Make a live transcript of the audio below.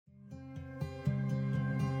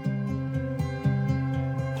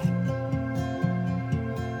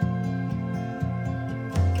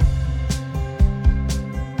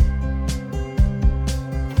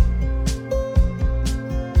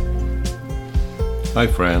Hi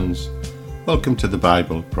friends, welcome to the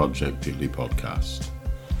Bible Project Daily Podcast.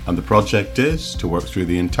 And the project is to work through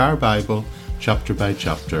the entire Bible, chapter by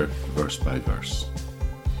chapter, verse by verse.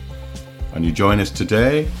 And you join us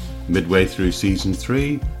today, midway through season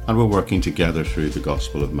 3, and we're working together through the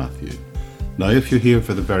Gospel of Matthew. Now if you're here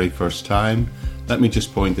for the very first time, let me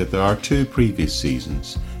just point that there are 2 previous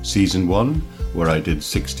seasons. Season 1, where I did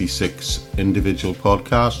 66 individual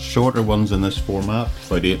podcasts, shorter ones in this format,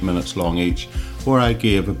 about 8 minutes long each, where I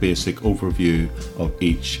gave a basic overview of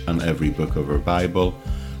each and every book of our Bible.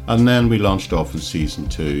 And then we launched off in Season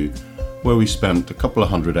 2, where we spent a couple of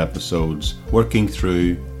 100 episodes working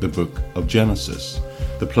through the book of Genesis.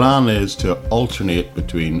 The plan is to alternate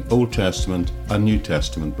between Old Testament and New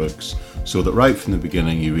Testament books, so that right from the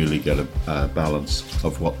beginning you really get a balance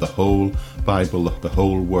of what the whole Bible, the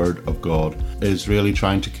whole Word of God is really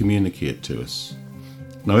trying to communicate to us.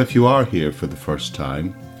 Now if you are here for the first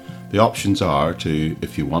time, the options are to,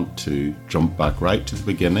 if you want to, jump back right to the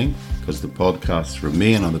beginning, because the podcasts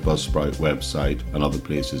remain on the Buzzsprout website and other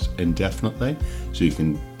places indefinitely, so you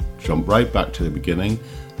can jump right back to the beginning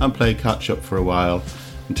and play catch up for a while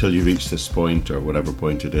until you reach this point, or whatever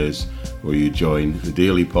point it is, where you join the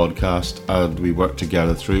daily podcast and we work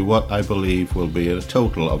together through what I believe will be a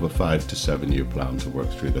total of a 5 to 7 year plan to work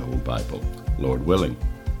through the whole Bible, Lord willing.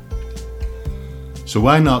 So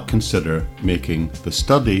why not consider making the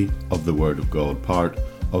study of the Word of God part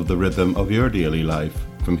of the rhythm of your daily life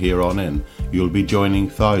from here on in? You'll be joining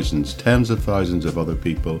thousands, tens of thousands of other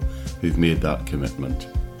people who've made that commitment.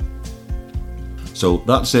 So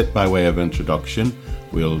that's it by way of introduction.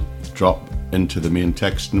 We'll drop into the main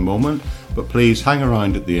text in a moment, but please hang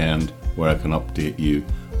around at the end where I can update you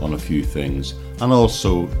on a few things and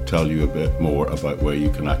also tell you a bit more about where you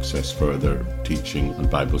can access further teaching and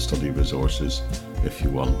Bible study resources if you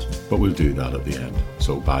want. But we'll do that at the end.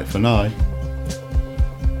 So bye for now.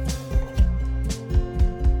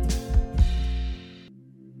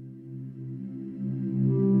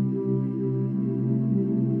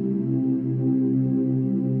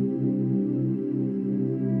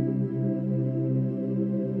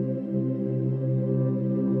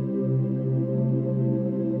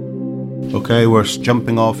 Okay, we're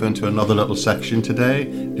jumping off into another little section today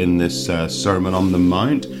in this Sermon on the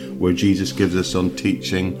Mount, where Jesus gives us some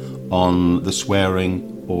teaching on the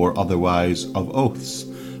swearing or otherwise of oaths.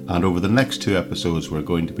 And over the next 2 episodes, we're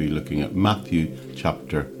going to be looking at Matthew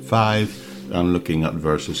chapter 5 and looking at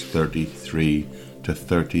verses 33 to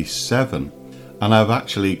 37. And I've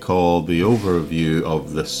actually called the overview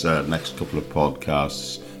of this next couple of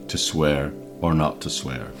podcasts to swear or not to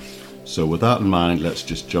swear. So with that in mind, let's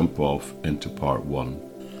just jump off into part 1.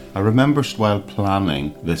 I remember while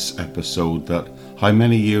planning this episode that how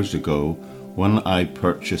many years ago when I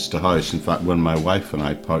purchased a house, in fact when my wife and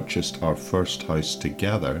I purchased our first house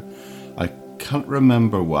together, I can't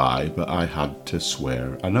remember why, but I had to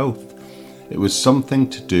swear an oath. It was something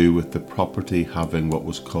to do with the property having what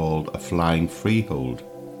was called a flying freehold.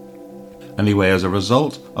 Anyway, as a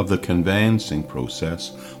result of the conveyancing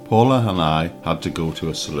process, Paula and I had to go to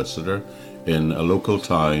a solicitor in a local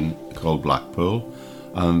town called Blackpool,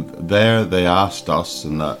 and there they asked us,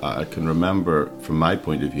 and I can remember from my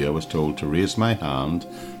point of view, I was told to raise my hand,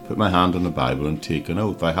 put my hand on the Bible and take an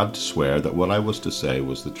oath. I had to swear that what I was to say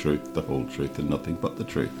was the truth, the whole truth, and nothing but the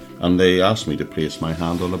truth. And they asked me to place my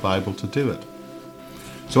hand on the Bible to do it.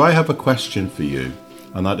 So I have a question for you,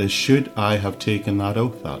 and that is, should I have taken that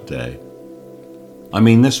oath that day? I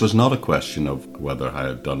mean, this was not a question of whether I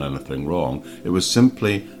had done anything wrong. It was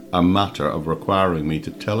simply a matter of requiring me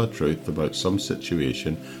to tell a truth about some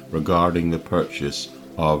situation regarding the purchase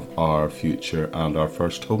of our future and our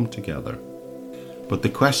first home together. But the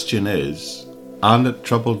question is, and it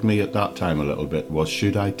troubled me at that time a little bit, was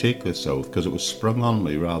should I take this oath? Because it was sprung on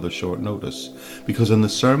me rather short notice. Because in the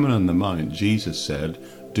Sermon on the Mount, Jesus said,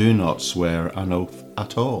 "Do not swear an oath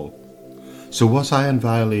at all." So was I in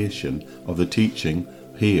violation of the teaching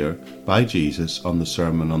here by Jesus on the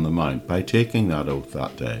Sermon on the Mount by taking that oath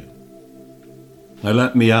that day? Now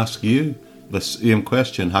let me ask you the same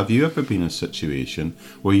question. Have you ever been in a situation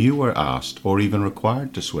where you were asked or even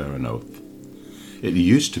required to swear an oath? It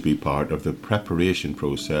used to be part of the preparation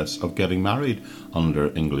process of getting married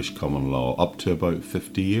under English common law up to about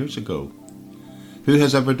 50 years ago. Who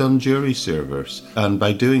has ever done jury service, and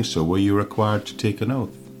by doing so were you required to take an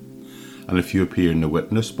oath? And if you appear in the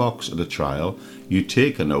witness box at a trial, you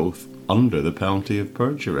take an oath under the penalty of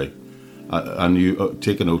perjury. And you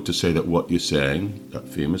take an oath to say that what you're saying, that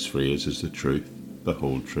famous phrase, is the truth, the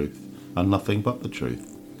whole truth, and nothing but the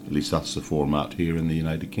truth. At least that's the format here in the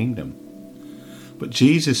United Kingdom. But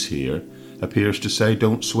Jesus here appears to say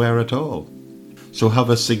don't swear at all. So have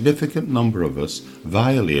a significant number of us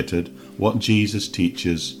violated what Jesus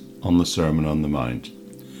teaches on the Sermon on the Mount?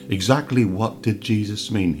 Exactly what did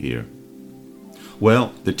Jesus mean here?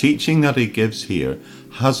 Well, the teaching that he gives here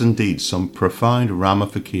has indeed some profound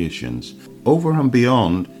ramifications over and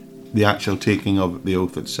beyond the actual taking of the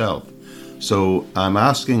oath itself. So I'm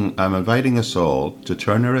inviting us all to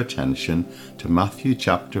turn our attention to Matthew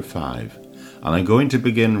chapter 5. And I'm going to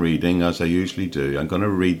begin reading as I usually do. I'm going to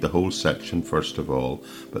read the whole section first of all,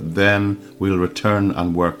 but then we'll return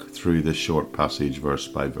and work through this short passage verse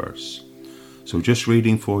by verse. So just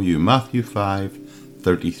reading for you Matthew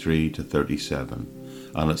 5:33 to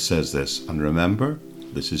 37. And it says this, and remember,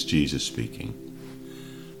 this is Jesus speaking.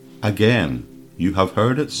 Again, you have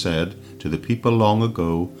heard it said to the people long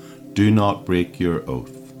ago, do not break your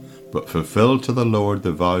oath, but fulfill to the Lord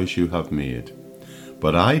the vows you have made.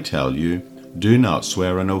 But I tell you, do not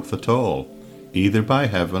swear an oath at all, either by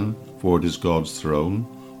heaven, for it is God's throne,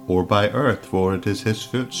 or by earth, for it is his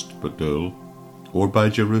footstool, or by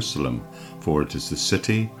Jerusalem, for it is the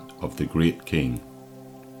city of the great King.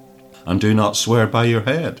 And do not swear by your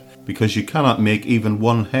head, because you cannot make even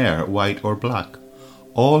one hair white or black.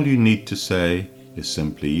 All you need to say is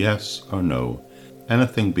simply yes or no.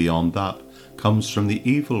 Anything beyond that comes from the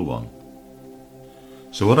evil one.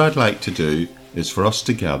 So what I'd like to do is for us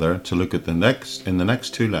together to look at in the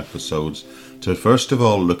next two episodes, to first of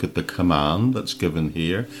all look at the command that's given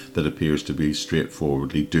here that appears to be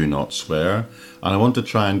straightforwardly do not swear, and I want to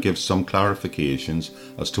try and give some clarifications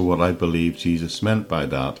as to what I believe Jesus meant by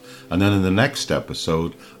that, and then in the next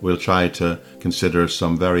episode we'll try to consider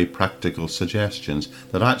some very practical suggestions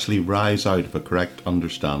that actually rise out of a correct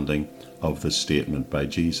understanding of this statement by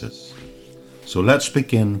Jesus. So let's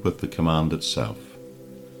begin with the command itself.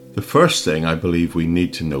 The first thing I believe we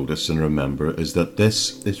need to notice and remember is that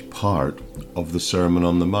this is part of the Sermon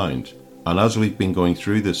on the Mount. And as we've been going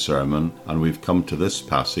through this sermon and we've come to this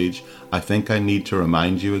passage, I think I need to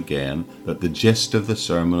remind you again that the gist of the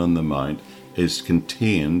Sermon on the Mount is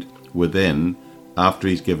contained within, after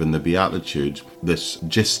he's given the Beatitudes, this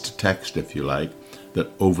gist text, if you like,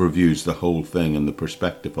 that overviews the whole thing in the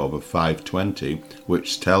perspective of a 5:20,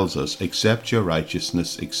 which tells us, except your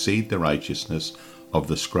righteousness exceed the righteousness of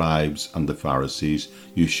the scribes and the Pharisees,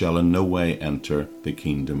 you shall in no way enter the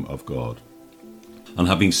kingdom of God. And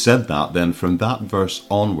having said that, then from that verse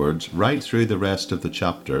onwards, right through the rest of the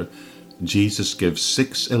chapter, Jesus gives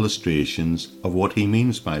 6 illustrations of what he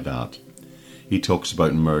means by that. He talks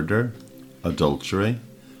about murder, adultery,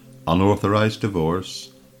 unauthorized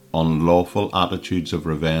divorce, unlawful attitudes of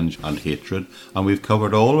revenge and hatred, and we've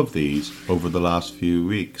covered all of these over the last few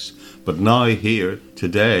weeks. But now here,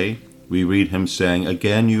 today, we read him saying,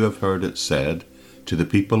 again you have heard it said to the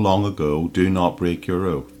people long ago, do not break your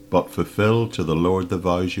oath, but fulfill to the Lord the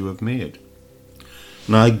vows you have made.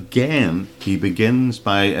 Now again, he begins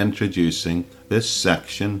by introducing this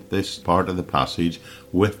section, this part of the passage,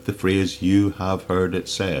 with the phrase, you have heard it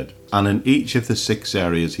said. And in each of the 6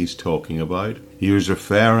 areas he's talking about, he is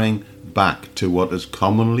referring back to what is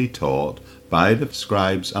commonly taught by the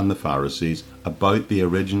scribes and the Pharisees about the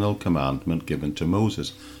original commandment given to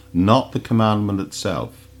Moses, not the commandment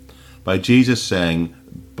itself. By Jesus saying,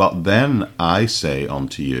 but then I say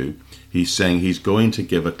unto you, he's saying he's going to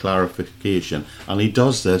give a clarification, and he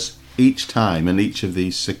does this each time in each of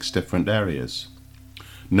these 6 different areas.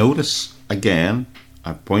 Notice again,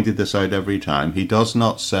 I've pointed this out every time, he does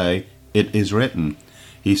not say it is written.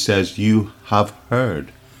 He says you have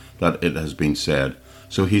heard that it has been said.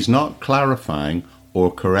 So he's not clarifying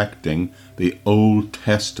or correcting the Old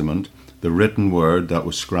Testament, the written word that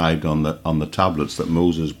was scribed on the tablets that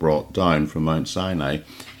Moses brought down from Mount Sinai.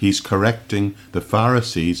 He's correcting the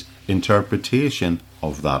Pharisees' interpretation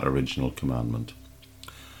of that original commandment.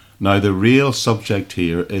 Now the real subject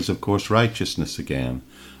here is of course righteousness again,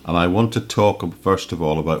 and I want to talk first of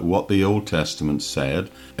all about what the Old Testament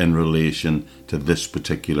said in relation to this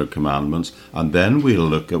particular commandment, and then we'll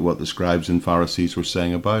look at what the scribes and Pharisees were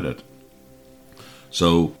saying about it.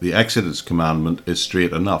 So the Exodus commandment is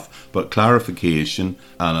straight enough, but clarification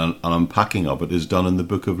and an unpacking of it is done in the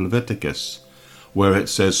book of Leviticus, where it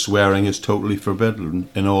says swearing is totally forbidden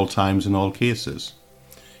in all times and all cases.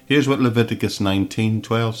 Here's what Leviticus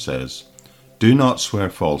 19:12 says, do not swear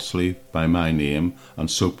falsely by my name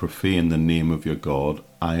and so profane the name of your God.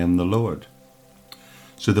 I am the Lord.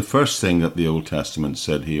 So the first thing that the Old Testament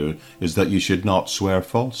said here is that you should not swear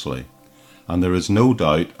falsely. And there is no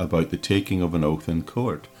doubt about the taking of an oath in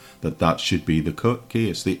court, that should be the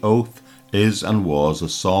case. The oath is and was a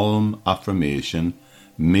solemn affirmation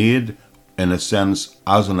made, in a sense,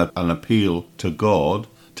 as an appeal to God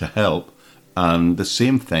to help And the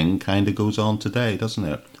same thing kind of goes on today, doesn't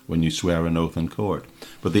it, when you swear an oath in court?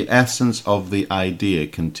 But the essence of the idea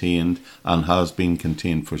contained, and has been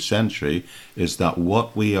contained for centuries, is that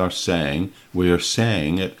what we are saying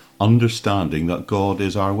it understanding that God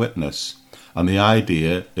is our witness. And the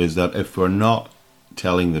idea is that if we're not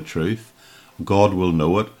telling the truth, God will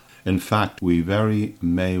know it. In fact, we very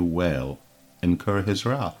may well incur his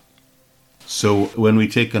wrath. So when we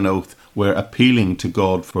take an oath, we're appealing to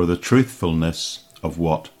God for the truthfulness of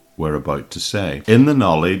what we're about to say, in the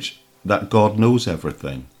knowledge that God knows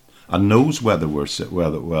everything and knows whether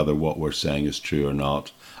what we're saying is true or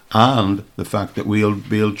not, and the fact that we'll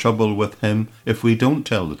be in trouble with him if we don't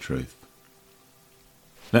tell the truth.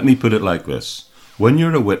 Let me put it like this. When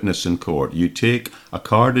you're a witness in court, you take a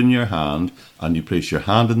card in your hand and you place your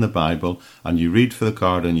hand in the Bible and you read for the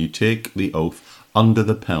card and you take the oath under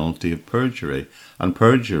the penalty of perjury. And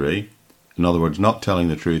perjury, in other words, not telling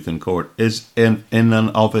the truth in court, is in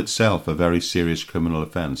and of itself a very serious criminal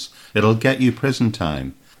offence. It'll get you prison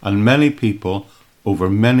time. And many people over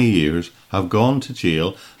many years have gone to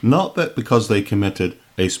jail, not that because they committed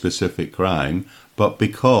a specific crime, but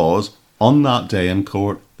because on that day in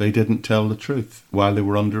court they didn't tell the truth while they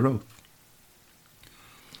were under oath.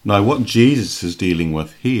 Now, what Jesus is dealing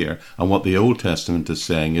with here, and what the Old Testament is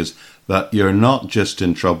saying, is that you're not just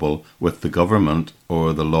in trouble with the government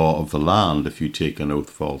or the law of the land if you take an oath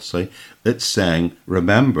falsely. It's saying,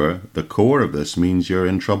 remember, the core of this means you're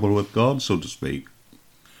in trouble with God, so to speak.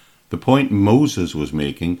 The point Moses was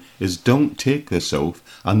making is don't take this oath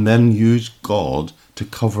and then use God to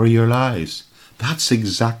cover your lies. That's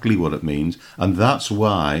exactly what it means, and that's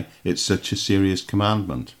why it's such a serious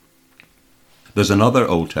commandment. There's another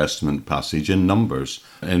Old Testament passage in Numbers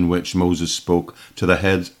in which Moses spoke to the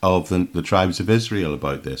heads of the tribes of Israel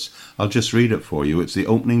about this. I'll just read it for you. It's the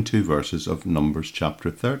opening 2 verses of Numbers chapter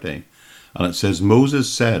 30. And it says,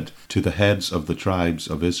 Moses said to the heads of the tribes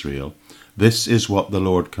of Israel, "This is what the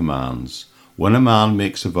Lord commands. When a man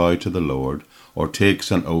makes a vow to the Lord, or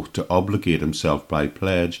takes an oath to obligate himself by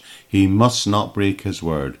pledge, he must not break his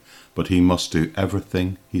word, but he must do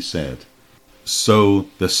everything he said." So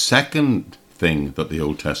the second thing that the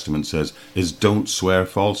Old Testament says is don't swear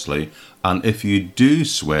falsely. And if you do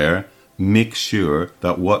swear, make sure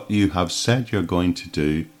that what you have said you're going to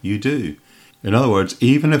do, you do. In other words,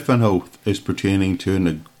 even if an oath is pertaining to an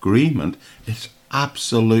agreement, it's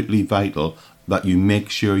absolutely vital that you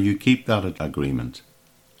make sure you keep that agreement.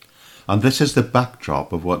 And this is the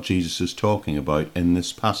backdrop of what Jesus is talking about in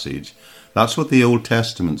this passage. That's what the Old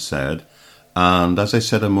Testament said. And as I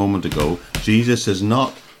said a moment ago, Jesus is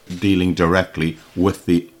not dealing directly with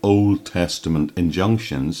the Old Testament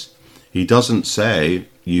injunctions. He doesn't say,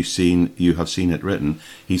 you have seen it written.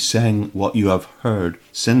 He's saying what you have heard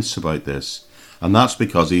since about this. And that's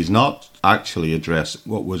because he's not actually addressed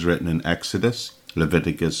what was written in Exodus,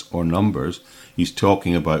 Leviticus, or Numbers. He's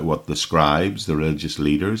talking about what the scribes, the religious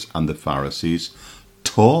leaders, and the Pharisees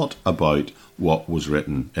taught about what was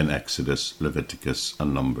written in Exodus, Leviticus,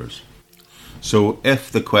 and Numbers. So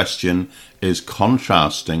if the question is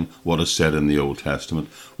contrasting what is said in the Old Testament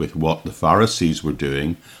with what the Pharisees were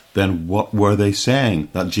doing, then what were they saying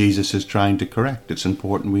that Jesus is trying to correct? It's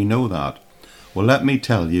important we know that. Well, let me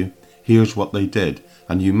tell you, here's what they did,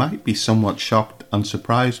 and you might be somewhat shocked and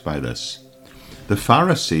surprised by this. The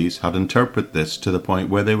Pharisees had interpreted this to the point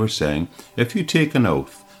where they were saying, if you take an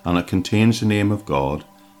oath and it contains the name of God,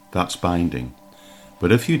 that's binding.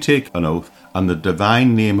 But if you take an oath and the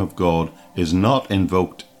divine name of God is not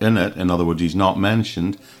invoked in it, in other words, he's not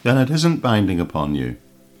mentioned, then it isn't binding upon you.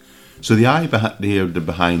 So the idea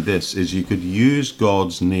behind this is you could use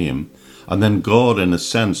God's name, and then God, in a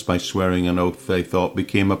sense, by swearing an oath, they thought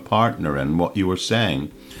became a partner in what you were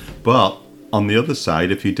saying. But on the other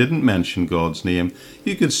side, if you didn't mention God's name,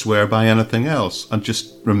 you could swear by anything else and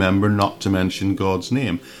just remember not to mention God's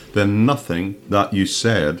name. Then nothing that you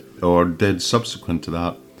said or did subsequent to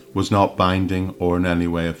that was not binding or in any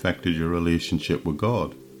way affected your relationship with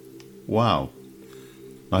God. Wow.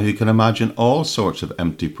 Now you can imagine all sorts of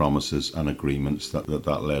empty promises and agreements that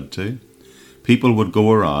led to. People would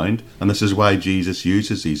go around, and this is why Jesus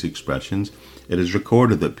uses these expressions. It is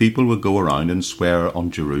recorded that people would go around and swear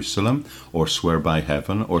on Jerusalem, or swear by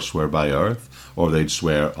heaven, or swear by earth, or they'd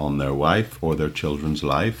swear on their wife or their children's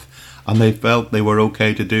life, and they felt they were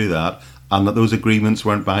okay to do that, and that those agreements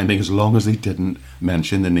weren't binding as long as they didn't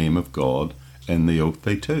mention the name of God in the oath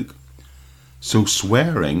they took. So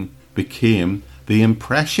swearing became the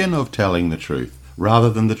impression of telling the truth,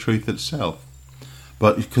 rather than the truth itself.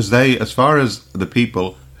 But because they, as far as the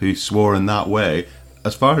people who swore in that way,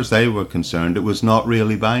 as far as they were concerned, it was not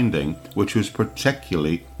really binding, which was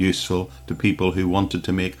particularly useful to people who wanted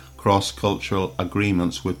to make cross-cultural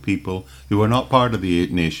agreements with people who were not part of the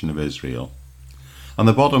nation of Israel. And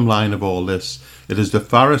the bottom line of all this, it is the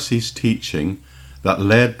Pharisees' teaching that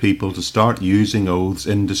led people to start using oaths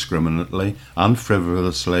indiscriminately and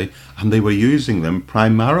frivolously, and they were using them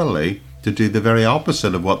primarily to do the very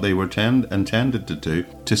opposite of what they were intended to do,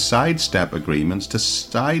 to sidestep agreements, to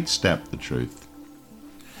sidestep the truth.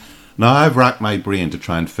 Now, I've racked my brain to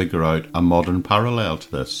try and figure out a modern parallel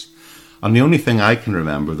to this. And the only thing I can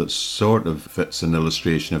remember that sort of fits an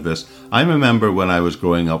illustration of this, I remember when I was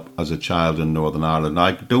growing up as a child in Northern Ireland.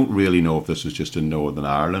 I don't really know if this was just a Northern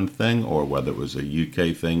Ireland thing or whether it was a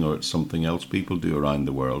UK thing or it's something else people do around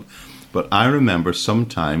the world. But I remember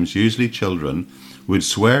sometimes, usually children, would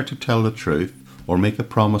swear to tell the truth or make a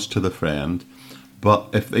promise to the friend, but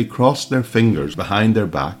if they crossed their fingers behind their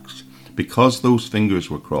backs, because those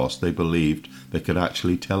fingers were crossed, they believed they could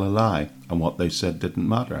actually tell a lie and what they said didn't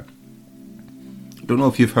matter. I don't know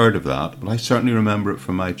if you've heard of that, but I certainly remember it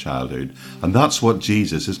from my childhood. And that's what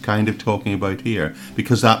Jesus is kind of talking about here,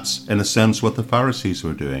 because that's, in a sense, what the Pharisees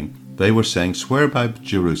were doing. They were saying, swear by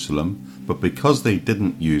Jerusalem, but because they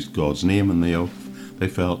didn't use God's name in the oath, they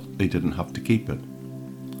felt they didn't have to keep it.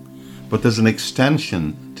 But there's an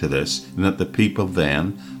extension to this, in that the people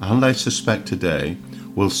then, and I suspect today,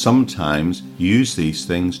 will sometimes use these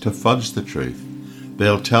things to fudge the truth.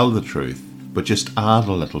 They'll tell the truth, but just add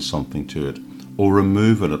a little something to it, or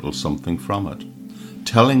remove a little something from it.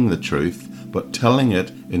 Telling the truth, but telling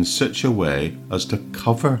it in such a way as to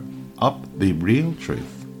cover up the real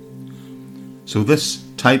truth. So this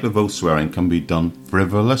type of oath swearing can be done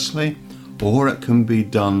frivolously, or it can be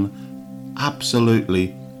done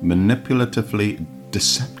absolutely manipulatively,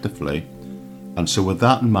 deceptively. And so with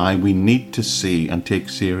that in mind, we need to see and take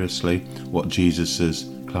seriously what Jesus'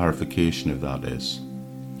 clarification of that is.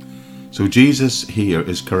 So Jesus here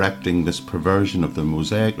is correcting this perversion of the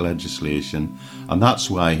Mosaic legislation, and that's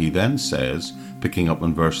why he then says, picking up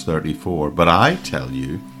in verse 34, "But I tell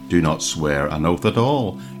you, do not swear an oath at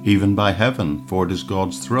all, even by heaven, for it is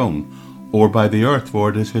God's throne, or by the earth, for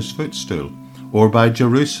it is his footstool, or by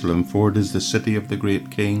Jerusalem, for it is the city of the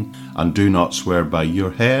great King, and do not swear by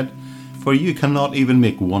your head, for you cannot even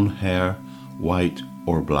make one hair white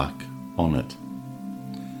or black on it."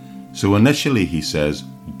 So initially he says,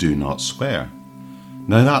 do not swear.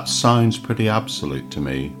 Now that sounds pretty absolute to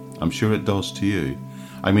me. I'm sure it does to you.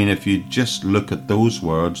 I mean, if you just look at those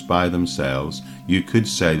words by themselves, you could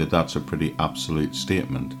say that that's a pretty absolute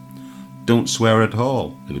statement. Don't swear at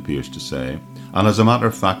all, it appears to say. And as a matter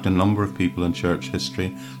of fact, a number of people in church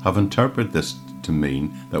history have interpreted this to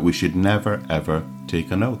mean that we should never ever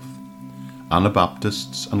take an oath.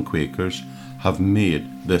 Anabaptists and Quakers have made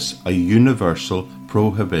this a universal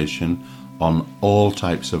prohibition on all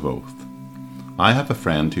types of oath. I have a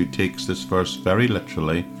friend who takes this verse very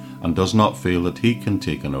literally and does not feel that he can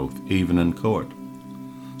take an oath even in court.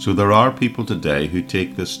 So there are people today who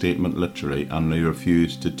take this statement literally and they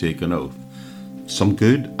refuse to take an oath. Some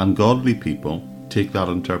good and godly people take that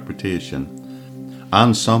interpretation,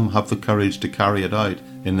 and some have the courage to carry it out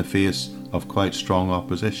in the face of quite strong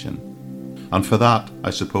opposition. And for that, I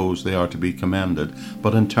suppose they are to be commended.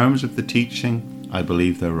 But in terms of the teaching, I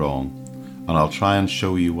believe they're wrong. And I'll try and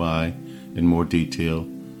show you why in more detail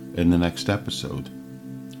in the next episode.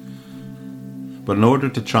 But in order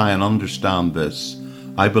to try and understand this,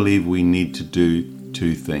 I believe we need to do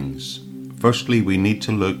two things. Firstly, we need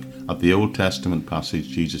to look at the Old Testament passage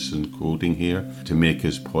Jesus is quoting here to make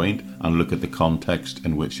his point and look at the context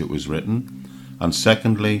in which it was written. And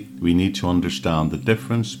secondly, we need to understand the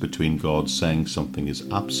difference between God saying something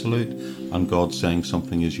is absolute and God saying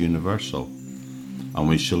something is universal. And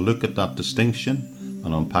we shall look at that distinction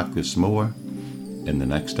and unpack this more in the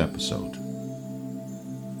next episode.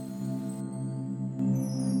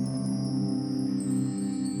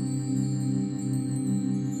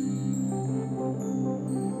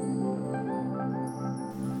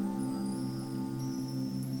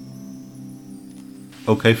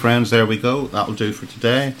 Okay, friends, there we go. That'll do for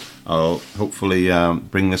today. I'll hopefully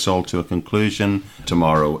bring this all to a conclusion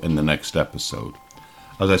tomorrow in the next episode.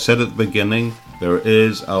 As I said at the beginning, there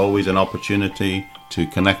is always an opportunity to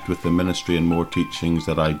connect with the ministry and more teachings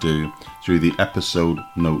that I do through the episode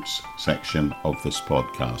notes section of this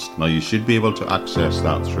podcast. Now, you should be able to access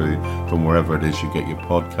that through from wherever it is you get your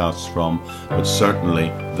podcasts from, but certainly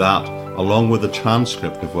that, along with a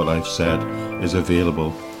transcript of what I've said, is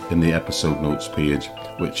available in the episode notes page,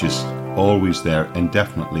 which is always there,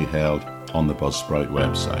 indefinitely held on the Buzzsprout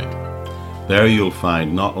website. There you'll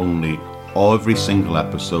find not only every single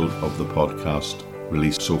episode of the podcast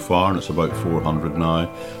released so far, and it's about 400 now.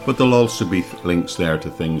 But there'll also be links there to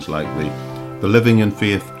things like the Living in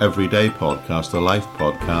Faith Everyday podcast, a life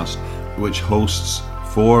podcast, which hosts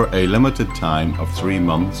for a limited time of 3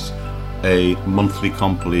 months a monthly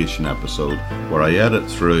compilation episode where I edit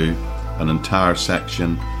through an entire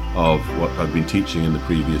section of what I've been teaching in the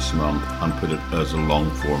previous month and put it as a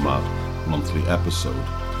long format monthly episode.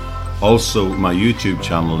 Also, my YouTube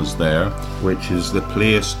channel is there, which is the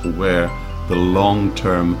place where the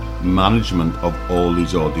long-term management of all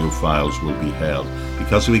these audio files will be held.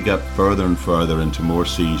 Because we get further and further into more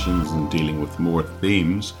seasons and dealing with more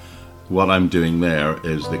themes, what I'm doing there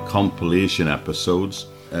is the compilation episodes,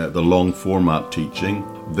 the long format teaching.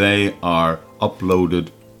 They are uploaded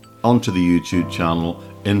onto the YouTube channel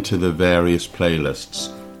into the various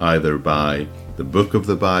playlists, either by the book of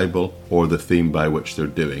the Bible or the theme by which they're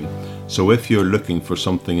doing. So if you're looking for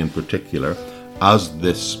something in particular, as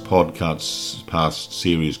this podcast past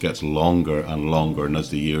series gets longer and longer, and as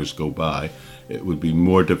the years go by, it would be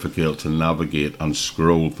more difficult to navigate and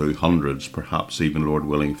scroll through hundreds, perhaps even, Lord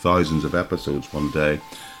willing, thousands of episodes one day.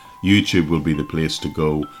 YouTube will be the place to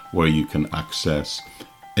go where you can access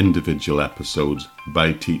individual episodes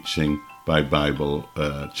by teaching, by Bible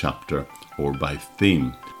chapter, or by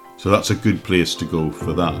theme. So that's a good place to go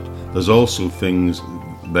for that. There's also things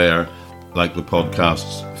there like the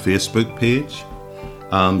podcast's Facebook page,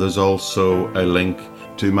 and there's also a link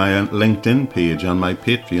to my LinkedIn page and my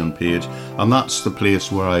Patreon page, and that's the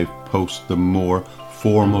place where I post the more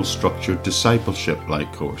formal, structured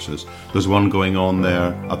discipleship-like courses. There's one going on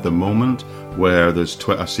there at the moment where there's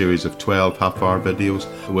a series of 12 half-hour videos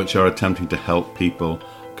which are attempting to help people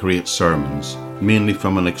create sermons, mainly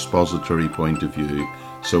from an expository point of view.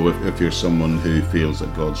 So if you're someone who feels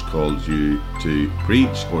that God's called you to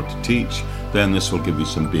preach or to teach, then this will give you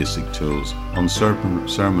some basic tools on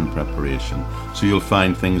sermon preparation. So you'll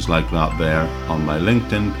find things like that there on my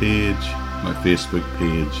LinkedIn page, my Facebook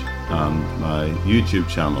page, and my YouTube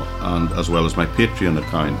channel, and as well as my Patreon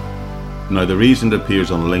account. Now, the reason it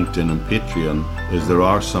appears on LinkedIn and Patreon is there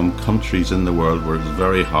are some countries in the world where it's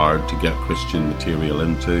very hard to get Christian material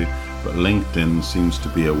into, but LinkedIn seems to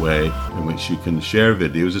be a way in which you can share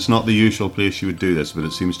videos. It's not the usual place you would do this, but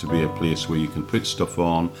it seems to be a place where you can put stuff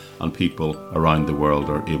on and people around the world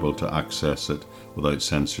are able to access it without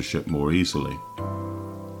censorship more easily.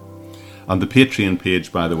 And the Patreon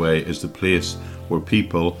page, by the way, is the place where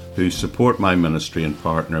people who support my ministry and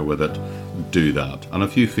partner with it do that. And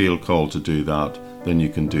if you feel called to do that, then you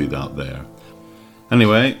can do that there.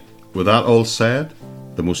 Anyway, with that all said,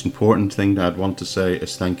 the most important thing that I'd want to say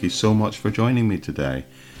is thank you so much for joining me today.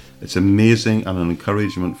 It's amazing and an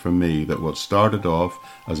encouragement for me that what started off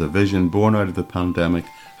as a vision born out of the pandemic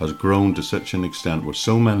has grown to such an extent where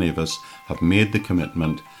so many of us have made the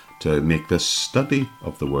commitment to make this study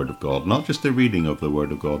of the Word of God, not just the reading of the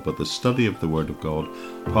Word of God, but the study of the Word of God,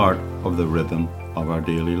 part of the rhythm of our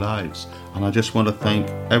daily lives. And I just want to thank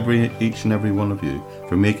each and every one of you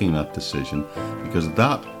for making that decision, because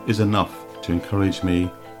that is enough to encourage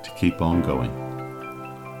me to keep on going.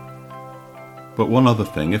 But one other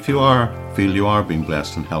thing, if you feel you are being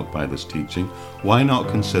blessed and helped by this teaching, why not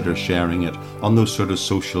consider sharing it on those sort of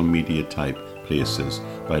social media type places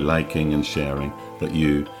by liking and sharing that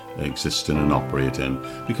you exist in and operate in,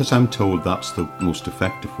 because I'm told that's the most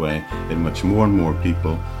effective way in which more and more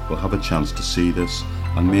people will have a chance to see this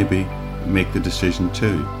and maybe make the decision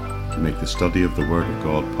too, to make the study of the Word of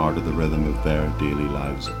God part of the rhythm of their daily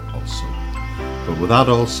lives also. But with that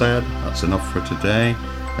all said, that's enough for today.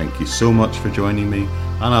 Thank you so much for joining me,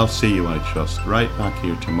 and I'll see you, I trust, right back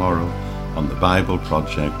here tomorrow on the Bible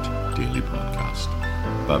Project Daily Podcast.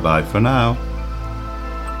 Bye-bye for now.